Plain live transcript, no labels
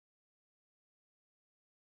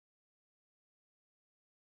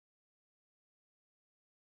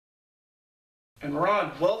And we're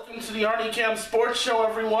on. Welcome to the Arnecam Sports Show,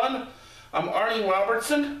 everyone. I'm Arnie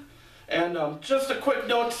Robertson, and just a quick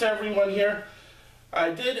note to everyone here. I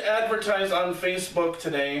did advertise on Facebook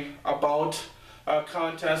today about a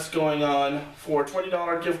contest going on for a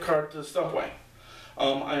 $20 gift card to the Subway.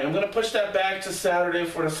 I am going to push that back to Saturday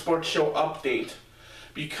for the sports show update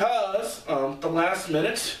because the last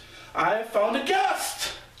minute I found a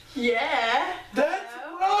guest. Yeah. That's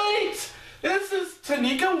right. This is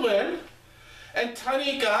Tanika Wynn. And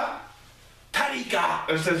Tanika,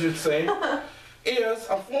 as you'd say, is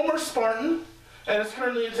a former Spartan and is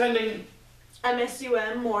currently attending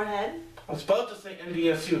MSUM Moorhead. I was about to say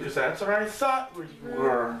NDSU because that's where I thought where you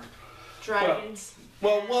were. Dragons.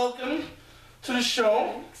 Well, welcome to the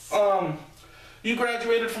show. You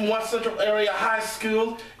graduated from West Central Area High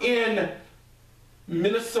School in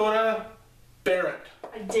Minnesota Barrett.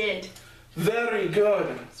 I did. Very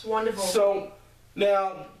good. It's wonderful. So,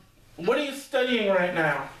 now, what are you studying right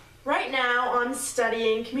now? Right now, I'm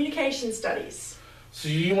studying communication studies. So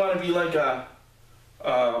you want to be like a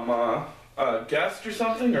guest or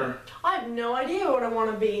something, or? I have no idea what I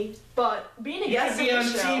want to be, but being a guest You could be on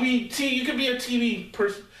the show. TV. You could be a TV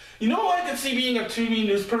person. You know who I could see being a TV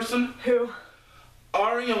news person? Who?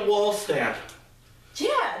 Aria Wallstad.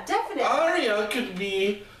 Yeah, definitely. Aria could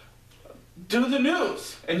do the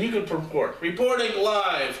news, and you could report. Reporting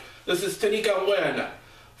live. This is Tanika Wynn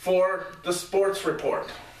for the sports report.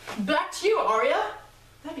 Back to you, Aria.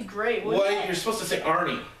 That'd be great, wouldn't Why, it? you're supposed to say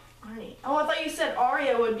Arnie. Arnie. Oh, I thought you said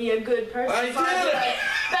Aria would be a good person. I So I'd be did. like,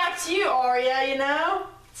 back to you, Aria, you know?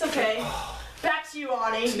 It's okay. Back to you,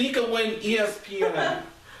 Arnie. Tanika Wynn, ESPN.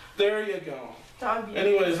 There you go. That would be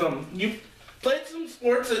Anyways, you played some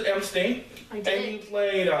sports at M State. I did. And you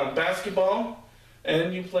played basketball,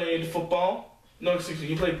 and you played football. No, excuse me,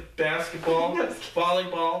 you played basketball,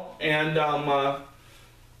 volleyball, and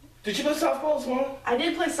did you play softball as well? I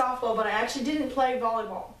did play softball, but I actually didn't play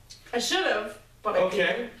volleyball. I should have, but I Okay,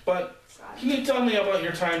 didn't. but can you tell me about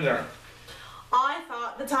your time there? I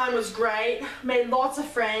thought the time was great, made lots of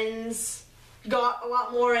friends, got a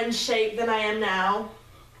lot more in shape than I am now.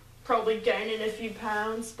 Probably gaining a few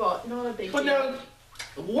pounds, but not a big But deal. now,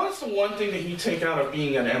 what's the one thing that you take out of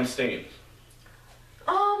being at M State?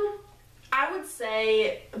 I would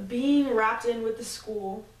say being wrapped in with the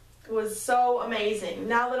school was so amazing.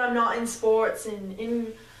 Now that I'm not in sports and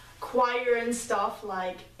in choir and stuff,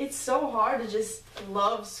 like, it's so hard to just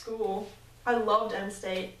love school. I loved M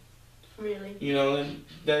State, really. You know,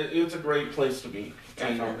 that it's a great place to be.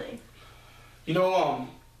 Definitely. And, you know,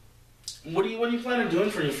 what do you plan on doing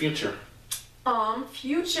for your future?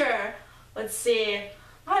 Future. Let's see.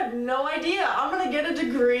 I have no idea. I'm gonna get a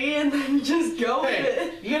degree and then just go with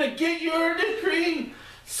it. You're gonna get your degree.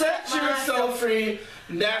 Set yourself free.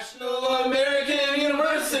 National American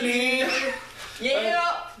University.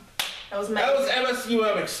 Yeah. That was That was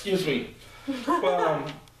MSUM, excuse me. Well,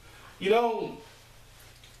 you know,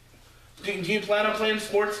 do you plan on playing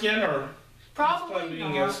sports again, or probably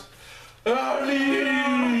not.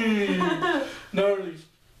 Gnarly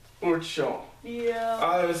sports show. Yeah.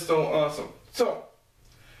 That is so awesome. So,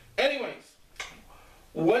 anyways,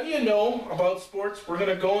 what do you know about sports? We're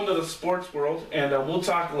gonna go into the sports world, and we'll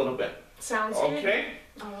talk a little bit. Sounds good. Okay?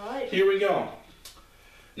 All right. Here we go.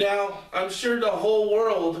 Now, I'm sure the whole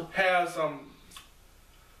world has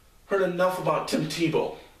heard enough about Tim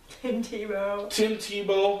Tebow. Tim Tebow. Tim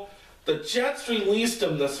Tebow, the Jets released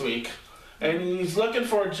him this week, and he's looking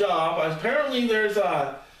for a job. Apparently, there's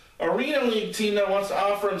a Arena League team that wants to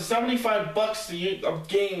offer him $75 a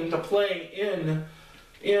game to play in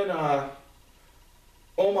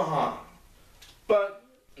Omaha. But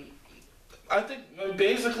I think,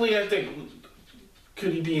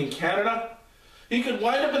 could he be in Canada? He could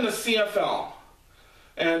wind up in the CFL.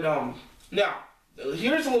 And now,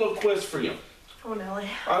 here's a little quiz for you. Oh, Nelly.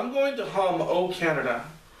 I'm going to hum "Oh Canada."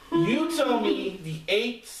 You tell me the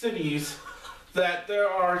 8 cities that there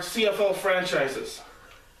are CFL franchises.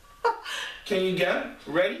 Can you get it?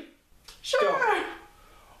 Ready? Sure. Go.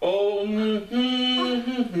 Oh.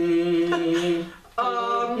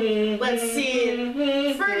 Let's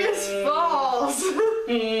see. Fergus Falls.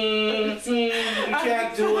 You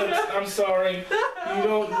can't do it. I'm sorry. You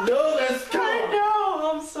don't know this. I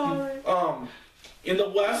know. I'm sorry. In the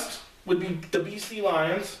West would be the BC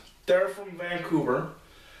Lions. They're from Vancouver.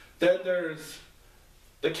 Then there's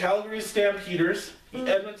the Calgary Stampeders, the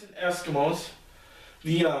Edmonton Eskimos,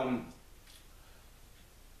 the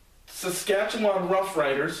Saskatchewan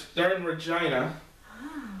Roughriders. They're in Regina.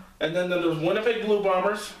 And then there's Winnipeg Blue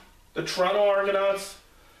Bombers, the Toronto Argonauts,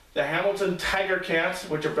 the Hamilton Tiger Cats,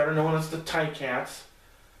 which are better known as the Ticats,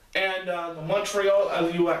 and the Montreal of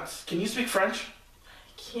the U.S. Can you speak French?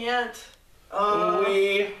 Can't.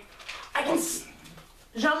 Oui. I can.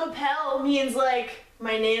 Jean m'appelle means like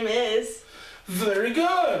my name is. Very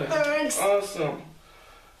good. Thanks. Awesome.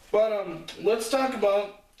 But let's talk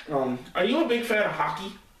about. Are you a big fan of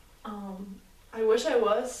hockey? I wish I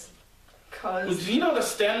was. Do you know the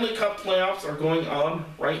Stanley Cup playoffs are going on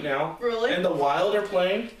right now? Really? And the Wild are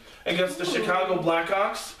playing against the Chicago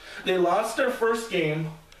Blackhawks. They lost their first game,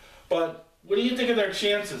 but what do you think of their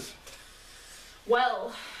chances?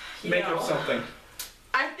 Well, Make up something.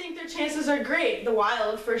 I think their chances are great. The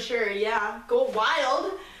Wild, for sure, yeah. Go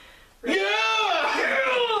Wild!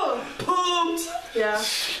 Yeah! Pumped! Yeah.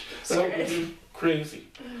 That would be crazy.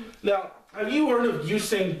 Now, have you heard of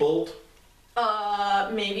Usain Bolt?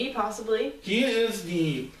 Maybe, possibly. He is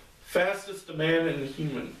the fastest man in the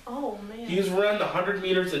human. Oh, man. He's run the 100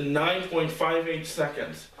 meters in 9.58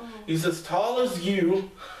 seconds. Oh. He's as tall as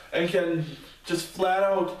you and can just flat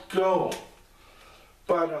out go.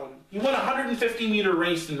 But he won a 150-meter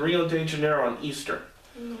race in Rio de Janeiro on Easter.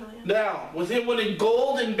 Yeah. Now, with him winning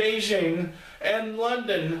gold in Beijing and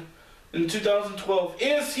London in 2012,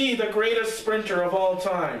 is he the greatest sprinter of all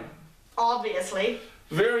time? Obviously.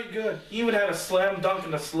 Very good. He even had a slam dunk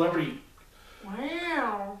in a celebrity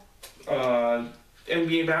Wow.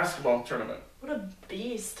 NBA basketball tournament. What a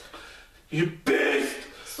beast. You beast!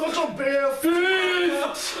 Such a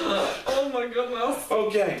beast! Oh my goodness.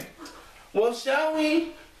 Okay. Well, shall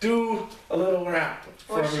we do a little rap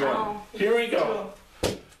for everyone? Here we go.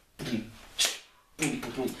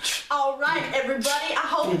 Alright, everybody. I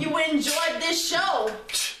hope you enjoyed this show.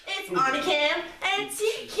 It's Arnecam and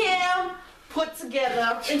T-Cam put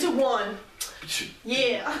together into one.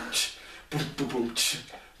 Yeah.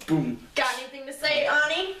 Boom. Got anything to say,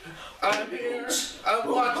 Arnie? I'm here. I'm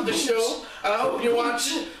watching the show. I hope you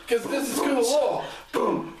watch it, because this is cool.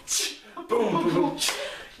 Boom. Boom. Boom.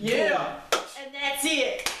 Yeah. And that's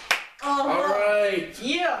it. Alright.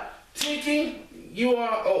 Yeah. Tiki, you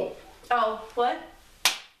are... Oh, what?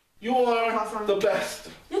 You are Awesome. the best.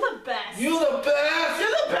 You're the best. You the best? You're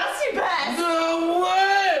the bestie best. No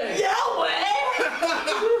way! Yeah, way.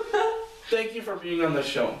 Thank you for being on the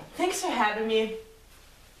show. Thanks for having me.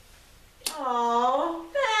 Aw,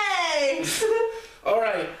 thanks.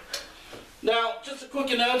 Alright. Now, just a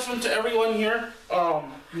quick announcement to everyone here.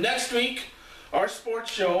 Next week, our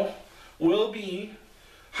sports show will be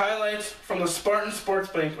highlights from the Spartan Sports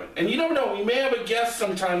Banquet. And you don't know, we may have a guest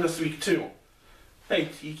sometime this week too. Hey,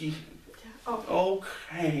 Tiki. Oh.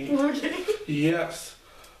 Okay. Okay. Yes.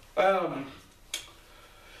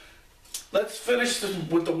 Let's finish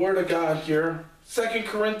with the Word of God here. 2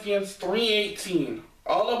 Corinthians 3:18.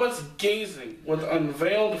 All of us gazing with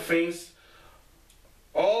unveiled face.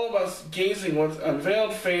 All of us gazing with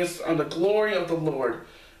unveiled face on the glory of the Lord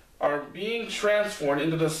are being transformed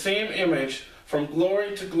into the same image from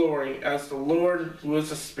glory to glory as the Lord who is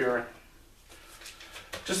the Spirit.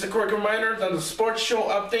 Just a quick reminder on the sports show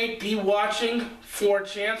update, be watching for a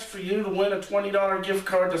chance for you to win a $20 gift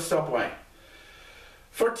card to Subway.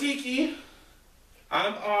 For Tiki,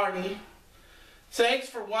 I'm Arnie. Thanks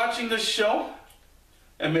for watching this show,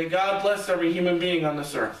 and may God bless every human being on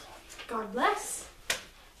this earth. God bless.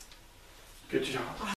 Good job.